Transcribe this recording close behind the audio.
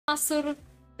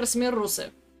Krasimir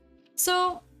Rusev.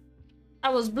 So I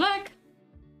was black.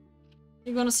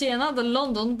 You're gonna see another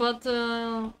London, but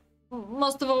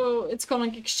most of all it's gonna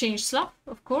exchange slap,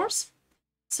 of course.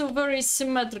 So very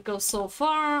symmetrical so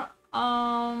far.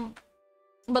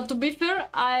 But to be fair,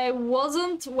 I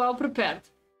wasn't well prepared.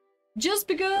 Just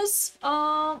because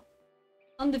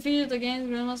undefeated against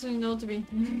Grandmaster in OTB.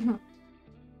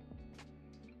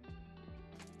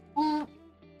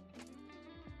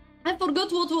 I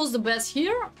forgot what was the best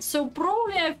here, so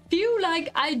probably I feel like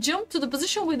I jumped to the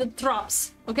position with the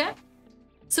traps, okay?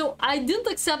 So I didn't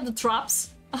accept the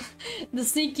traps, the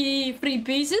sneaky free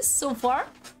pieces so far,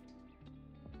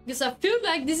 because I feel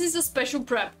like this is a special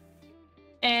prep.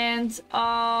 And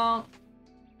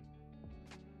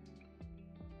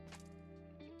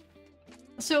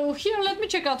so here, let me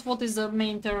check out what is the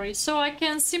main theory. So I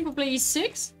can simply play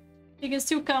e6. You can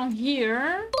still come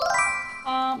here.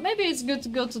 Maybe it's good to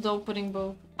go to the opening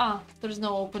book. Ah, there's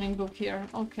no opening book here.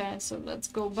 Okay, so let's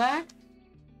go back.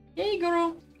 Hey,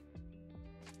 girl.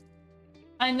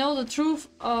 I know the truth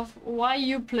of why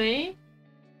you play.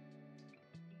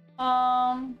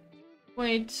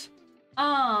 Wait.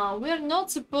 Ah, we're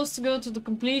not supposed to go to the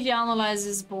completely analyze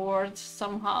this board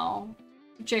somehow.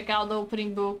 To check out the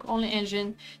opening book, only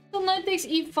engine. So knight takes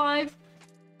e5.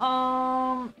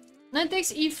 Knight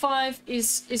takes e5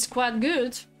 is quite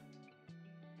good.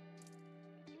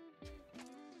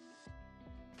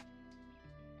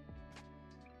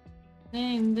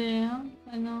 In there,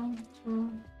 I know. True.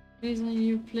 Reason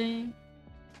you play.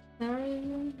 Very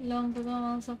long ago,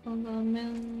 answer from the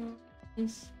man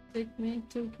is take me,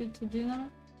 took you to dinner.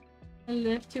 I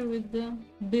left you with the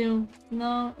bill.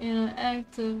 Now in an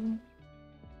active.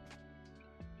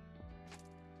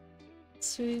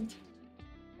 Sweet.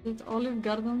 That Olive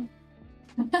Garden.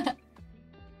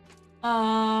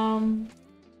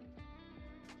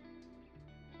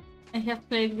 I have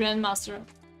played Grandmaster.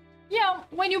 Yeah,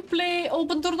 when you play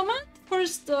open tournament,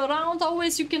 first round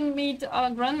always you can meet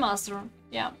a Grandmaster.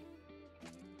 Yeah.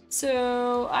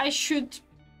 So I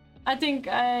think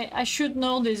I should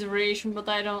know this variation, but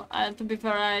I don't. To be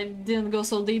fair, I didn't go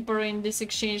so deeper in this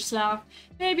exchange slab.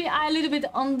 Maybe I a little bit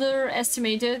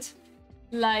underestimated,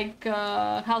 like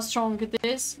how strong it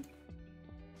is.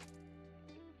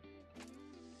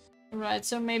 Right,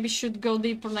 so maybe should go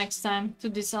deeper next time to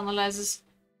this analysis.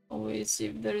 Always see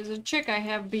if there is a check. I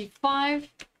have b5.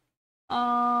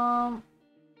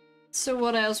 So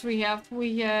what else we have?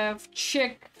 We have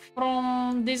check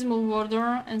from this move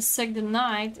order and sack the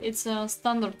knight. It's a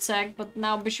standard sack, but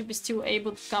now bishop is still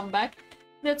able to come back.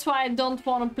 That's why I don't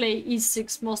want to play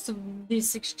e6 most of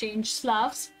these exchange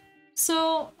slabs.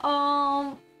 So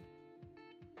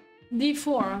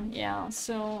d4, yeah.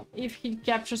 So if he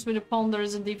captures with the pawn, there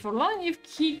is a d4 line. If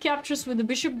he captures with the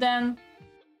bishop, then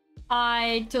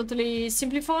I totally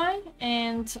simplify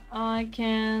and I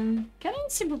can I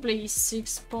simply play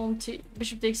e6, pawn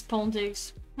bishop takes, pawn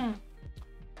takes.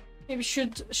 Maybe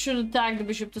should attack the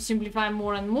bishop to simplify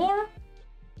more and more.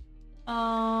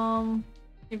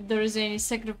 If there is any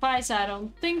sacrifice, I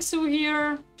don't think so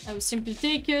here. I will simply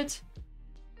take it.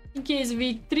 In case of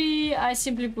e3, I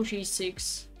simply push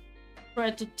e6.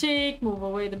 Try to take, move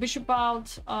away the bishop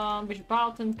out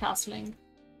and castling.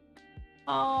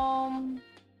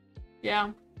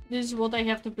 Yeah, this is what I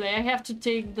have to play. I have to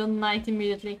take the knight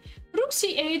immediately. Rook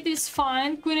c8 is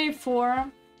fine. Queen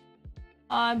a4.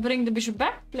 Bring the bishop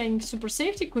back, playing super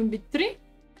safety. Queen b3.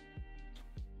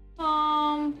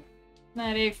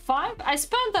 Knight a5. I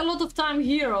spent a lot of time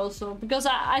here also, because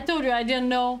I told you I didn't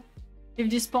know if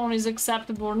this pawn is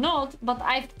acceptable or not. But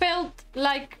I felt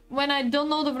like when I don't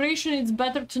know the variation, it's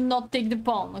better to not take the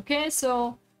pawn, okay?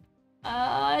 So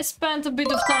I spent a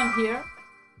bit of time here.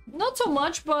 Not so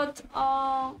much, but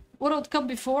World Cup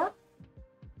before.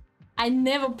 I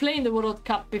never played the World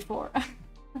Cup before.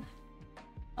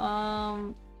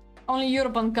 Only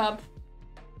European Cup.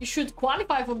 You should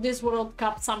qualify for this World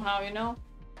Cup somehow, you know?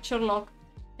 Sherlock,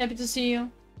 happy to see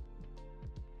you.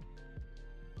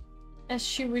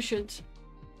 As we should.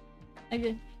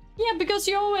 Okay. Yeah, because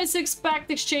you always expect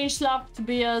exchange slab to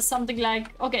be something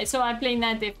like... Okay, so I play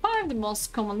knight a5, the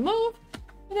most common move.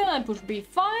 And then I push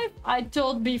b5. I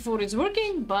thought b4 is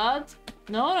working, but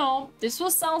no, this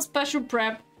was some special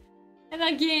prep. And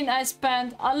again, I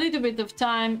spent a little bit of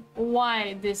time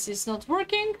why this is not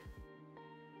working.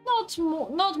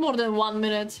 Not more than 1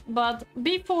 minute, but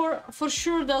b4 for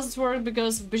sure doesn't work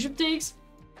because bishop takes.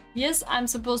 Yes, I'm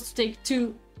supposed to take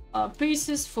 2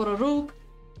 pieces for a rook,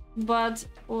 but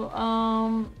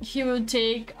he will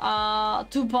take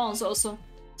 2 pawns also.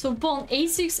 So pawn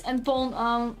a6 and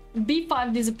pawn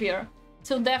b5 disappear.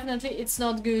 So definitely it's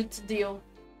not good deal.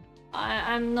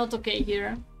 I'm not okay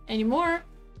here anymore.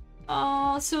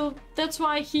 So that's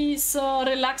why he's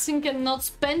relaxing and not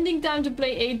spending time to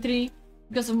play a3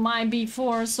 because of my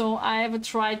b4. So I have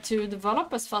tried to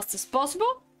develop as fast as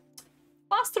possible.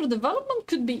 Faster development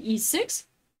could be e6.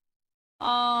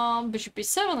 Bishop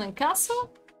e7 and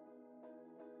castle.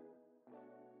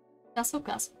 Castle,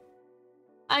 castle.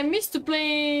 I missed to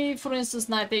play, for instance,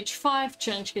 knight h5,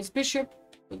 change his bishop.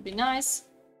 Would be nice.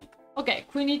 Okay,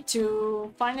 queen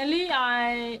e2. Finally,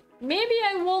 maybe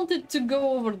I wanted to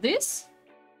go over this.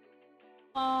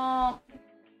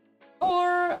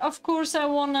 Or, of course, I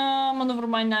wanna maneuver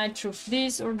my knight through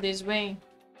this or this way.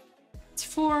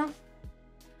 It's4.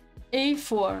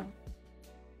 a4.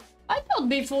 I thought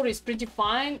b4 is pretty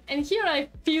fine, and here I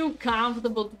feel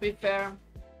comfortable, to be fair.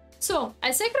 So,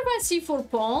 I sacrifice c4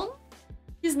 pawn.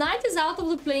 His knight is out of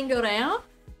the playing area,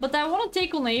 but I want to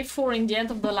take on a4 in the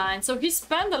end of the line. So he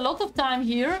spent a lot of time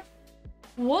here.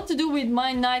 What to do with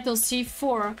my knight on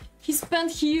c4? He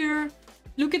spent here.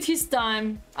 Look at his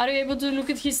time. Are you able to look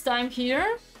at his time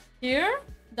here? Here,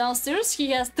 downstairs,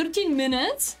 he has 13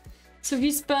 minutes. So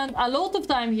he spent a lot of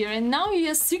time here, and now he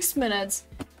has 6 minutes.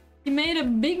 He made a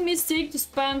big mistake to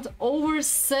spend over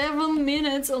 7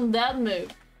 minutes on that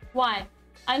move. Why?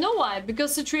 I know why,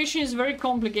 because the situation is very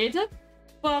complicated.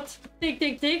 But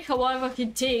take, however he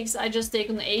takes, I just take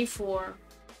on a4.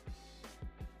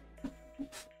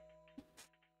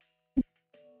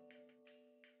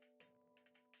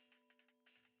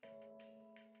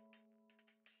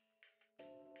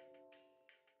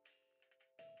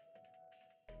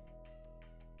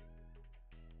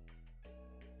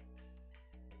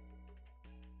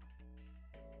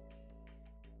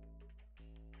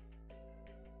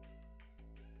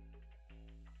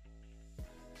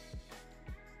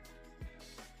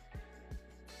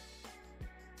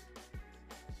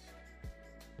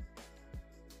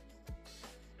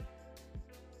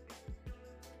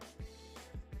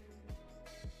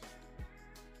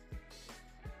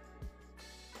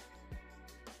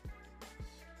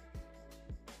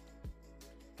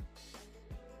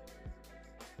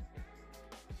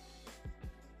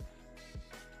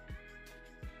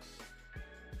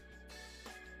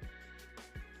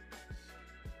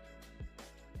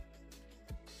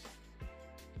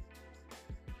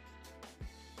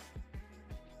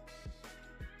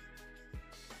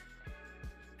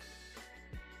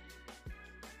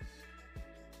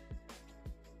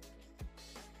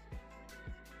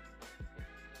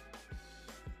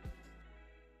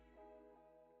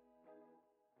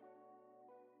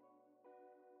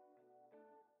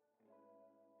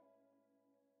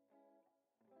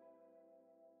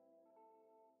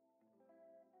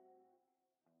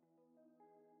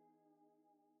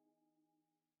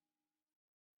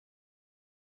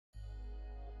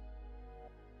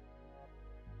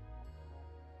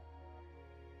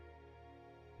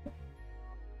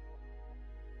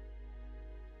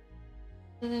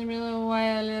 Didn't really know why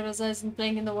Alireza isn't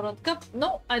playing in the World Cup.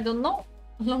 No, I don't know.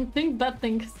 Long thing, bad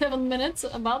thing. 7 minutes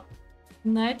about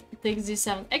knight takes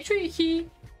d7. Actually, he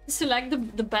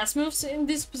selected the best moves in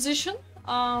this position.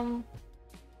 I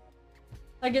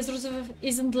guess Rusev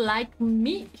isn't like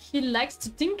me. He likes to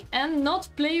think and not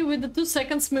play with the 2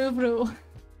 seconds move rule.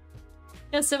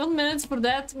 He has 7 minutes for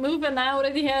that move, and I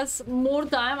already has more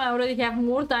time. I already have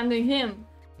more time than him.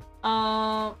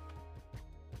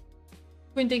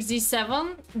 Queen takes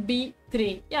d7,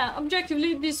 b3. Yeah,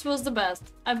 objectively, this was the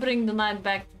best. I bring the knight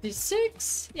back to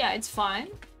d6. Yeah, it's fine.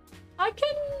 I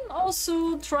can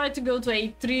also try to go to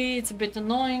a3. It's a bit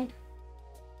annoying.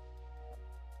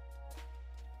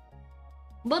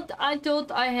 But I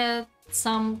thought I had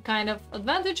some kind of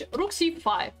advantage. Rook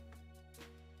c5.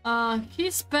 He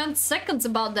spent seconds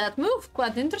about that move.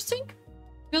 Quite interesting.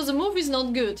 Because the move is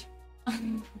not good.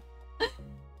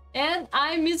 And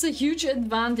I miss a huge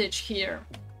advantage here.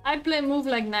 I play a move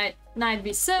like knight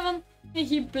b7, and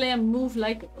he play a move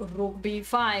like rook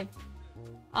b5.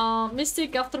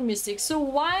 Mistake after mistake. So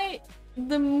why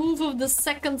the move of the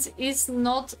seconds is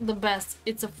not the best?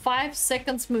 It's a 5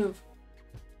 seconds move.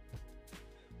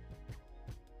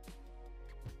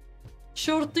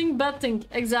 Short thing, bad thing,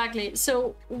 exactly.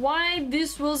 So why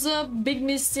this was a big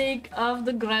mistake of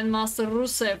the Grandmaster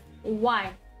Rusev?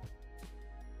 Why?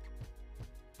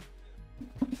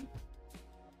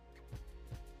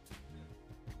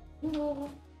 No.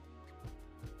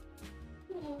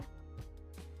 No.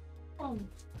 Oh.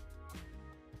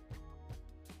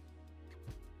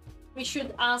 We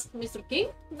should ask Mr. King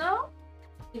now.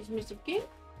 Is Mr. King?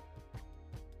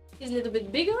 He's a little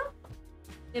bit bigger.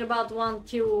 In about 1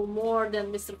 Q more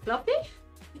than Mr. Fluffy.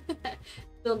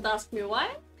 Don't ask me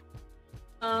why.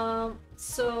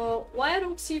 So why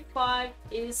rook c5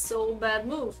 is so bad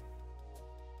move?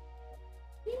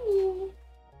 Dingy,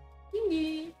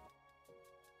 dingy,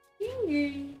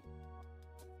 dingy.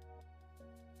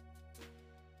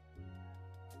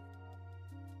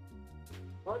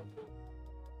 What?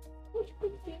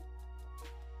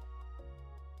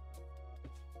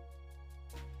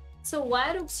 So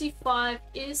why rook c5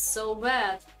 is so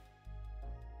bad?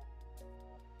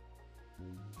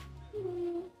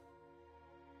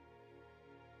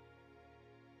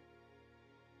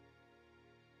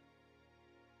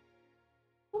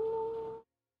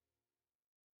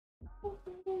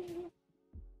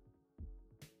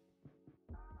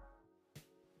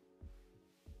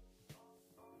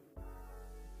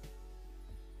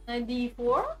 Knight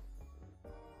d4.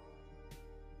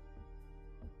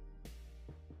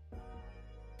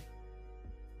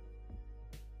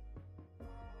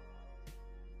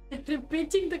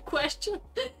 Repeating the question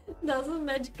doesn't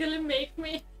magically make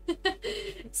me.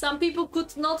 Some people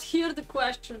could not hear the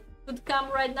question. Could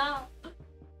come right now.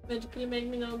 Magically make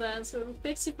me know the answer. Rook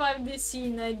c5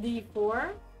 dc, knight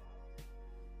d4.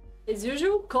 As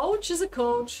usual, coach is a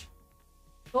coach.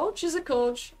 Coach is a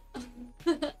coach.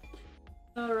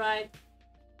 Alright.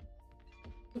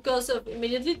 Because of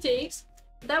immediately takes.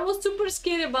 That was super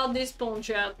scary about this pawn,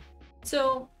 chat.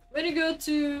 So when you go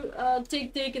to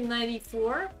take and knight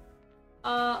e4,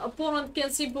 opponent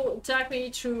can simply attack me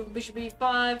through bishop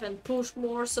e5 and push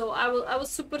more. So I was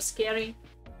super scary.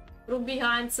 Rook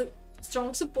behind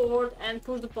strong support and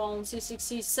push the pawn c6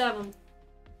 c7.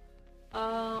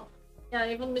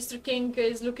 Yeah, even Mr. King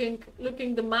is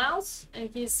looking the mouse, and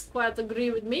he's quite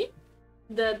agree with me.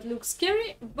 That looks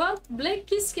scary, but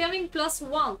black is having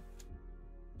 +1.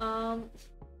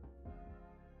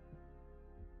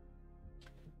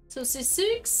 So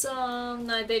c6,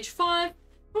 knight h5.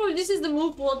 Probably this is the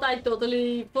move what I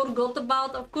totally forgot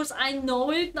about. Of course, I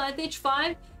know it. Knight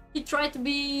h5. He tried to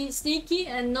be sneaky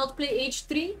and not play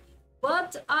h3,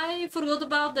 but I forgot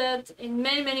about that. In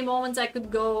many moments, I could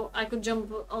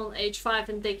jump on h5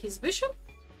 and take his bishop.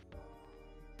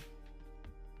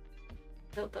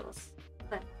 No, that was.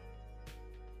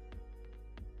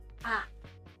 Ah.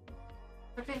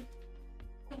 Okay.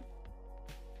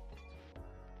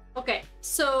 Okay,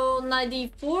 so knight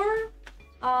d4.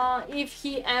 If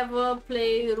he ever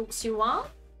play rook c1,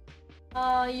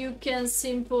 you can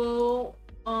simply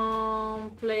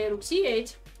play rook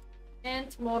c8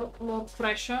 and more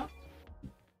pressure.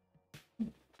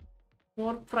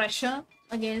 More pressure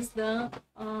against the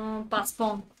pass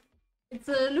pawn. It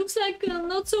looks like a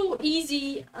not so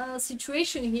easy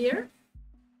situation here.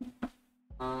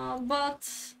 But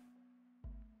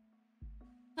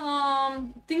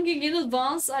thinking in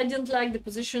advance, I didn't like the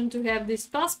position to have this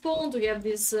pass pawn, to have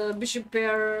this bishop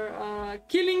pair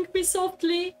killing me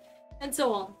softly, and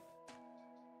so on.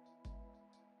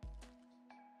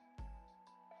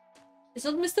 It's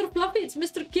not Mr. Fluffy, it's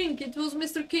Mr. King. It was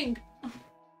Mr. King.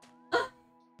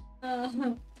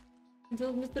 It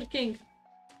was Mr. King.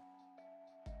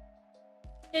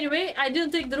 Anyway, I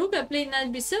didn't take the rook, I played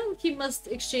knight b7, he must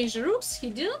exchange the rooks, he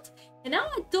didn't. And now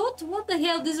I thought, what the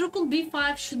hell, this rook on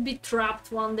b5 should be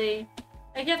trapped one day.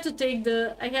 I have to take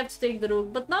the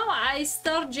rook. But now I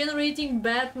start generating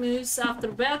bad moves after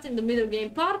bad in the middle game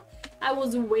part. I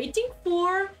was waiting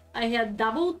I had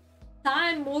double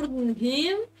time more than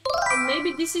him. And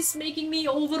maybe this is making me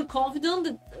overconfident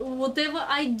that whatever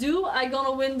I do, I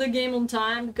gonna win the game on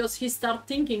time, because he start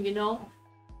thinking, you know.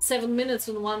 7 minutes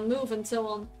on one move and so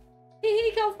on.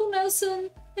 Hey, Kafu Nelson,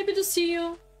 happy to see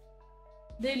you.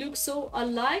 They look so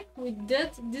alike with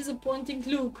that disappointing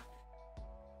look.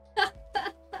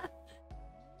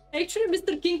 Actually,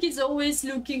 Mr. King is always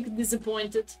looking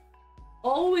disappointed.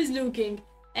 Always looking.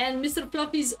 And Mr.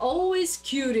 Fluffy is always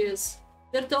curious.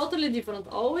 They're totally different.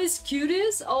 Always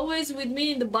curious, always with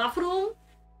me in the bathroom.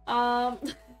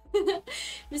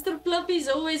 Mr. Fluffy is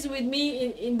always with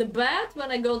me in the bed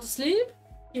when I go to sleep.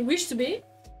 He wished to be.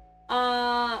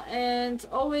 And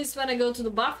always when I go to the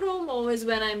bathroom, always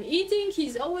when I'm eating,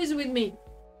 he's always with me.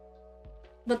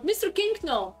 But Mr. King,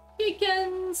 no. He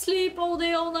can sleep all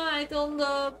day, all night on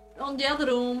the other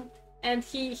room, and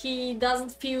he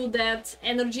doesn't feel that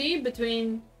energy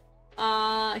between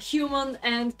human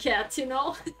and cat, you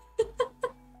know?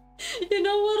 You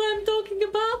know what I'm talking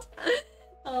about?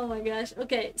 Oh my gosh.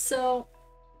 Okay, so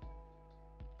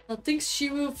I think she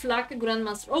will flag a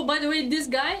Grandmaster. Oh, by the way, this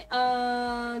guy,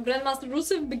 Grandmaster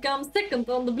Rusev, becomes second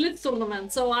on the Blitz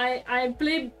tournament. So I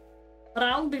played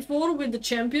round before with the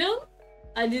champion.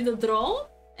 I did a draw,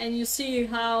 and you see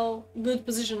how good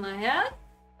position I had.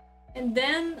 And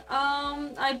then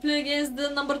I play against the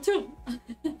number 2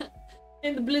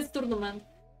 in the Blitz tournament.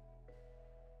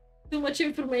 Too much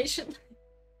information.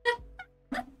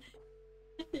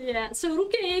 Yeah, so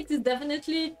rook a8 is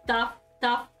definitely tough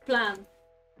plan.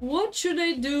 What should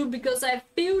I do? Because I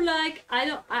feel like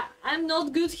I'm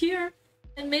not good here,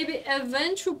 and maybe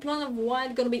eventual plan of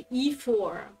white gonna be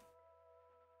e4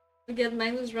 to get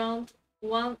Magnus round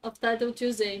 1 of Title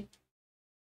Tuesday.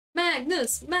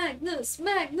 Magnus, Magnus,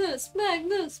 Magnus,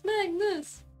 Magnus,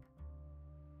 Magnus.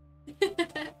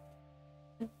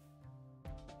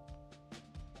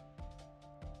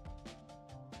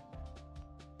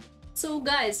 So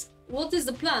guys, what is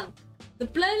the plan? The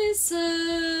plan is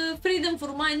freedom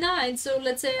for my knight. So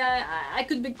let's say I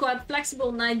could be quite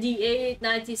flexible. Knight d8,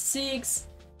 knight e6.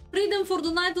 Freedom for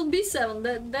the knight on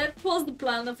b7. That was the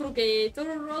plan of rook a8.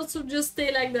 Or also just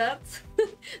stay like that.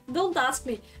 Don't ask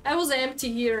me. I was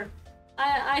empty here.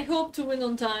 I hope to win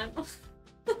on time.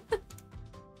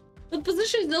 But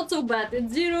position is not so bad.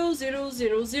 It's 0, 0,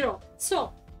 0, 0.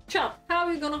 So, chat, how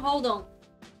are we gonna hold on?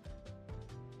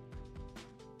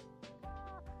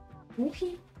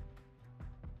 Woohee.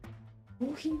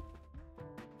 Woohee.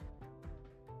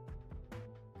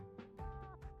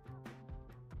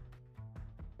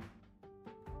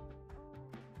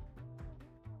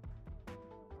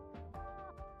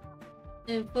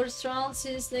 In first round,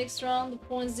 since next round the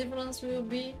points difference will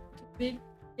be too big,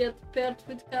 get paired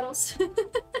with Carlos.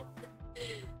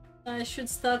 I should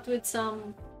start with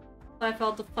some 5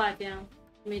 out of 5, yeah.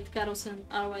 Meet Carlsen,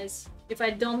 otherwise, if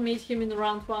I don't meet him in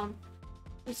round 1,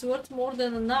 it's worth more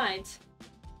than a knight.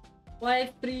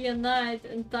 Why free a knight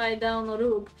and tie down a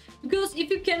rook? Because if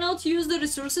you cannot use the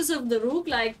resources of the rook,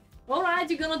 like, alright,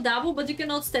 you're gonna double, but you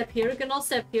cannot step here, you cannot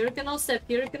step here, you cannot step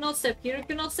here, you cannot step here, you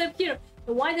cannot step here.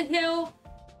 Why the hell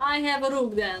I have a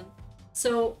rook then?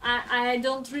 So I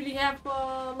don't really have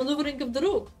maneuvering of the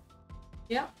rook.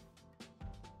 Yeah.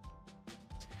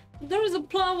 There is a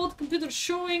plan what computer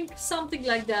showing something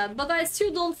like that, but I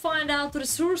still don't find out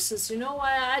resources, you know,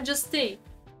 I just stay.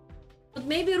 But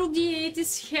maybe rook d8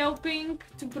 is helping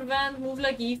to prevent move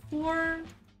like e4.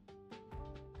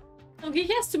 No, he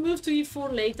has to move to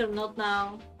e4 later, not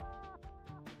now.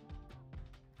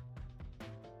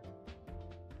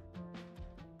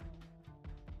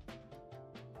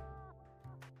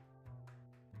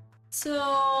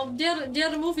 So the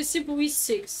other move is simple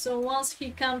e6. So once he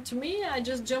comes to me, I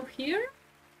just jump here.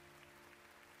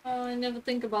 I never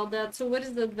think about that. So what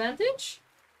is the advantage?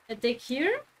 I take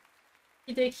here.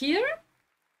 He take here.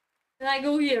 And I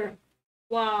go here.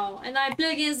 Wow. And I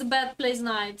play against the bad place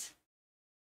knight.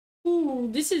 Ooh,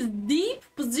 this is deep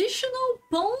positional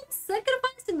pawn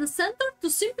sacrifice in the center to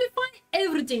simplify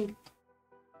everything.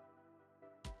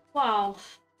 Wow.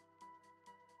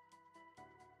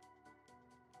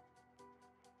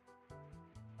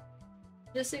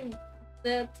 Guessing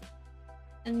that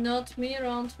and not me,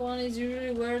 round 1 is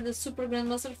usually where the Super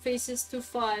Grandmaster faces to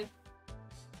 5.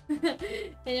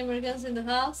 Any Americans in the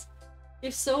house?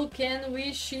 If so, can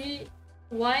we see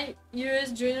why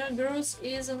US Junior Girls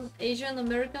is an Asian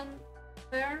American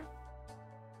pair?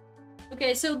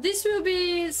 Okay, so this will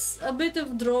be a bit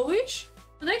of drawish.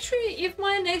 But actually, if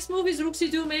my next move is rook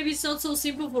c2, maybe it's not so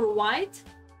simple for white.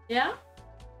 Yeah?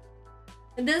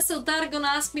 And then Sotar gonna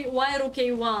ask me why rook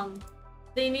a1.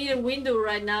 They need a window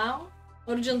right now.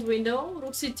 Urgent window.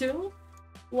 Rook c2.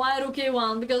 Why rook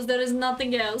a1? Because there is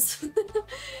nothing else.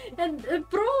 And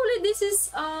probably this is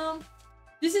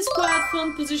quite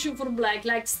fun position for black.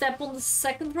 Like step on the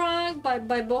second rank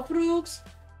by both rooks.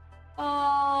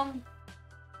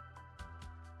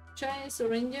 Chinese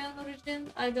or Indian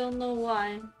origin? I don't know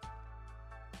why.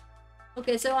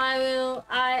 Okay, so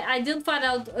I didn't find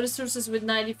out resources with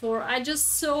 94. I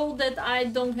just saw that I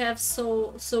don't have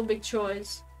so big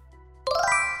choice.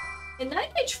 And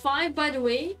knight h5, by the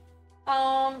way.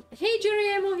 Hey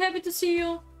Jerry, I'm happy to see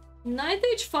you. Knight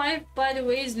h5, by the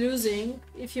way, is losing.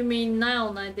 If you mean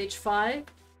now knight h5.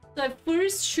 So I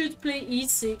first should play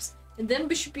e6 and then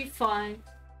bishop e5.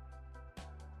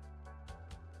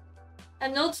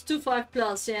 I'm not 2-5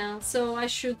 plus, yeah. So I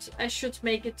should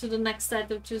make it to the next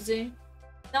title Tuesday.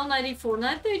 Now knight e4.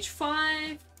 Knight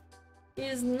h5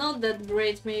 is not that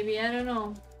great, maybe. I don't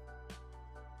know.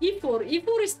 e4.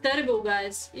 e4 is terrible,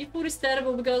 guys. e4 is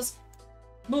terrible because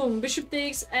boom, bishop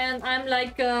takes, and I'm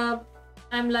like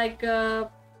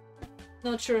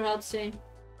not sure how to say.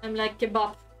 I'm like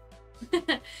kebab.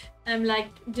 I'm like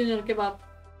junior kebab.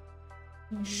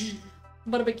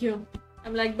 Barbecue.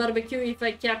 I'm like barbecue if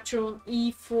I capture on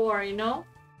e4, you know?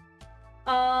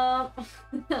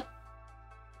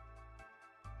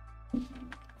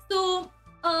 So,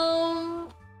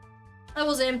 I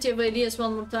was empty of ideas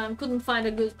one more time. Couldn't find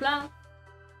a good plan.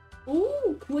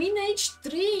 Ooh, queen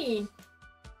h3.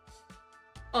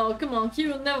 Oh, come on. He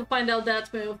will never find out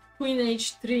that move. Queen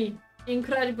h3.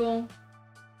 Incredible.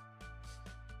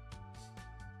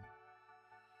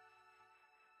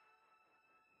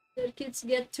 Their kids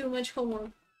get too much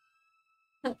homework.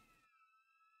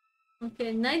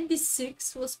 Okay, knight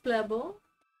d6 was playable.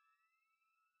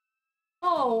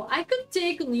 Oh, I could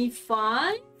take on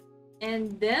e5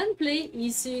 and then play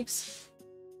e6.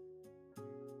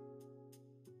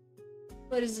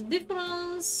 What is the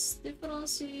difference?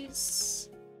 Difference is...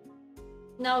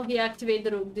 Now he activates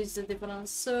the rook. This is the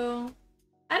difference. So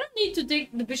I don't need to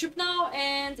take the bishop now,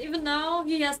 and even now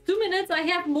he has 2 minutes. I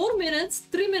have more minutes,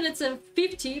 3 minutes and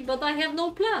 50, but I have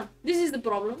no plan. This is the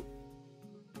problem.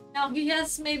 Now he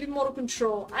has maybe more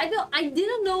control. I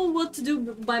didn't know what to do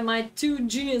by my 2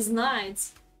 genius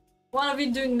knights. One of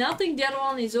it doing nothing, the other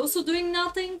one is also doing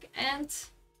nothing, and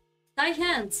tie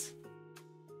hands.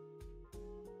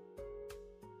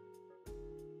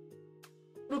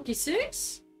 Rook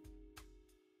e6.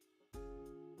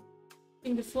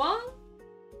 King f1.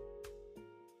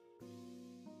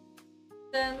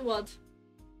 Then what?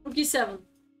 Rook e7.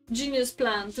 Genius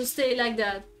plan to stay like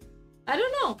that. I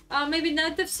don't know. Maybe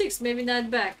knight f6, maybe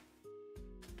knight back.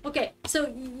 Okay,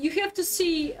 so you have to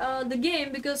see the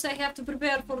game because I have to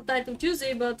prepare for title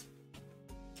Tuesday, but...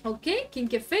 Okay, king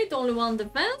f8, only one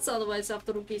defense, otherwise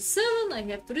after rook e7 I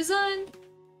have to resign.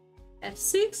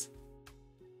 f6.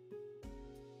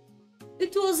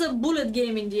 It was a bullet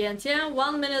game in the end, yeah?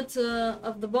 1 minute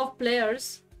of the both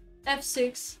players.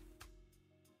 f6.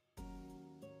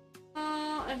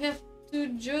 I have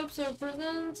 2 jobs are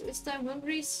present. It's time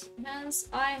hungry. Hence,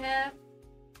 I have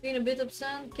been a bit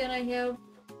upset. Can I help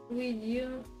with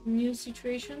your new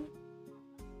situation?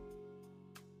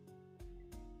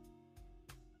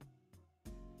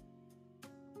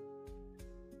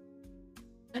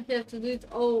 I have to do it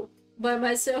all by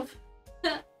myself.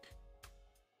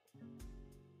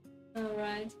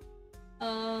 Alright.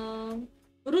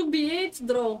 Rook b8,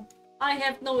 draw. I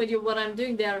have no idea what I'm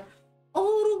doing there.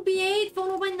 Oh, rook b8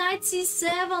 followed by knight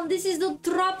c7. This is the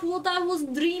trap what I was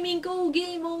dreaming all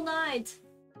game, all night.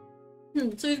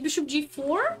 So if bishop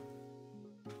g4?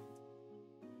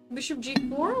 Bishop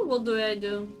g4? What do I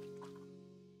do?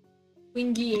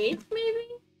 Queen d8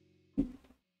 maybe?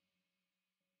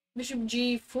 Bishop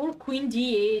g4, queen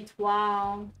d8.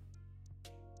 Wow.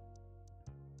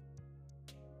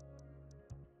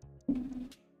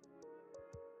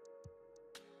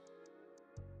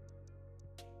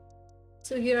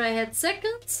 So here I had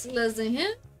seconds, less than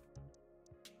him.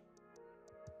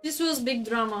 This was big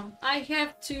drama. I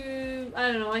have to,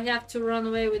 I don't know, I have to run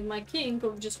away with my king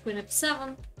or just queen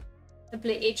f7 and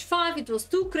play h5. It was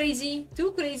too crazy,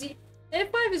 too crazy.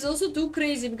 f5 is also too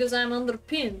crazy because I'm under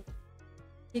pin.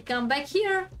 He come back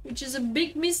here, which is a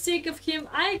big mistake of him.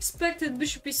 I expected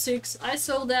bishop e6. I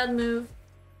saw that move.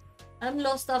 I'm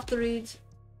lost after it.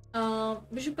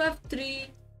 Bishop f3.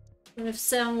 And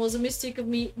f7 was a mistake of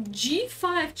me.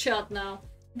 g5 chat now.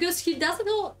 Because he doesn't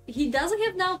know, he doesn't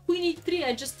have now queen e3.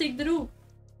 I just take the rook.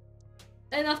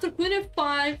 And after queen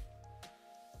f5.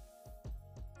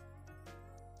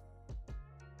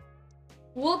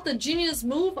 What a genius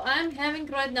move I'm having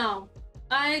right now.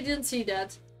 I didn't see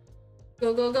that.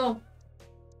 Go, go, go.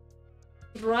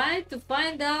 Try to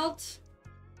find out.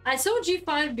 I saw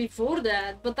g5 before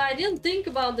that, but I didn't think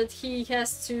about that he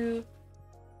has to...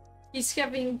 He's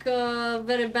having a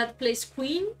very bad place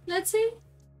queen, let's say.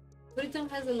 Britain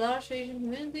has a large Asian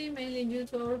community, mainly due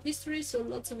to our history, so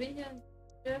lots of Indian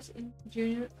players in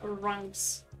junior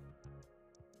ranks.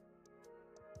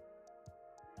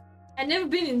 I've never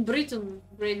been in Britain,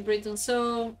 Great Britain,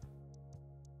 so...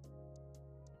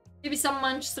 Maybe some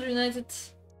Manchester United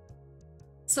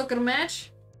soccer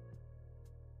match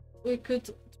we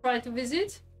could try to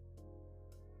visit.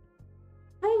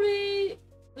 Probably...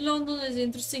 London is an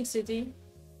interesting city.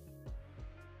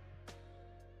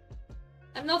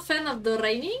 I'm not a fan of the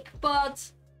raining,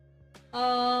 but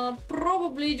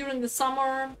probably during the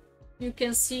summer you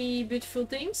can see beautiful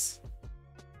things.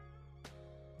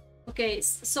 Okay,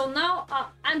 so now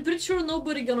I'm pretty sure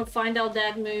nobody gonna find out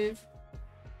that move.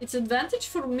 It's advantage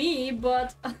for me,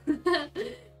 but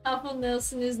Alpha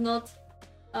Nelson is not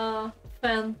a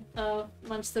fan of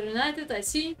Manchester United, I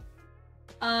see.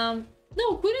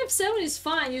 No, queen f7 is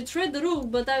fine, you trade the rook,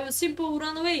 but I will simply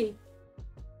run away.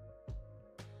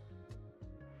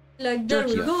 Like, there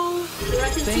we go.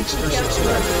 Thanks for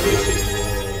subscribing.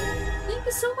 Thank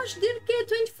you so much, dear K,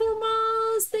 24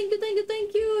 months. Thank you, thank you,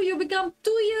 thank you. You become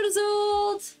 2 years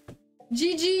old.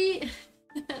 GG.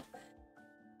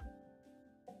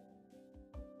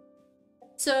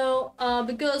 So,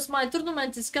 because my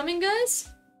tournament is coming, guys,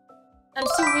 I'm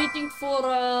still waiting for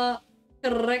a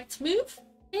correct move.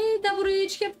 Hey, Double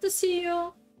H, happy to see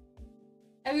you.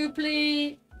 I will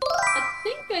play... I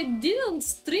think I didn't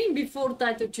stream before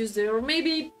Title Tuesday, or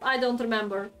maybe I don't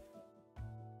remember.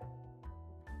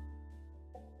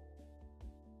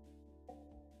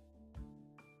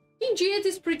 In G8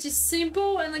 is pretty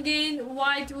simple, and again,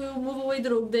 white will move away the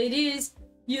rook. The idea is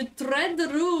you thread the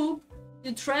rook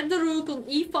on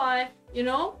e5, you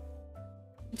know?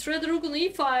 You thread the rook on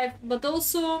e5, but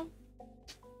also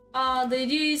the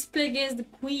idea is play against the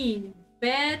queen.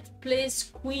 Bad plays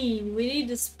queen. We need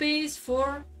the space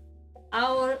for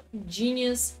our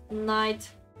genius knight.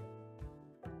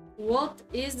 What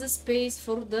is the space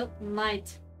for the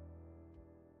knight?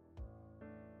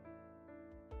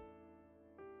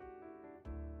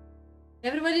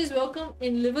 Everybody is welcome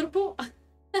in Liverpool. I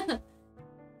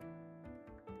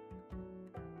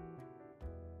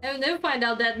will never find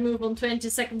out that move on 20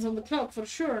 seconds on the clock for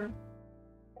sure.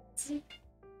 Let's see.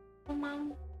 Come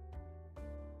on.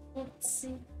 Let's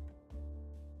see.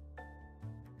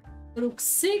 Rook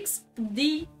 6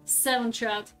 d7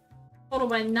 chat. Followed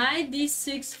by knight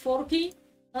d6 4 key.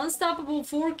 Unstoppable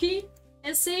 4 key.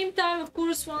 At the same time, of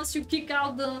course, once you kick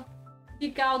out the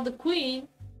queen,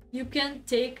 you can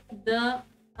take the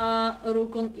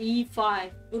rook on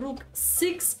e5. Rook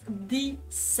 6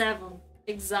 d7.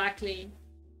 Exactly.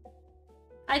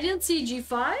 I didn't see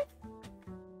g5.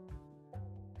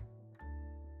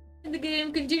 In the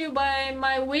game, continue by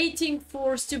my waiting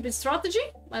for stupid strategy.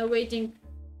 My waiting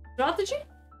strategy.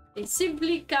 They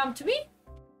simply come to me.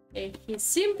 And he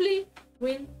simply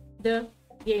win the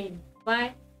game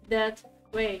by that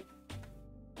way.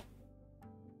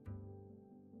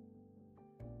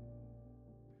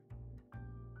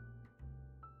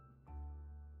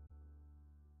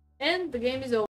 And the game is over.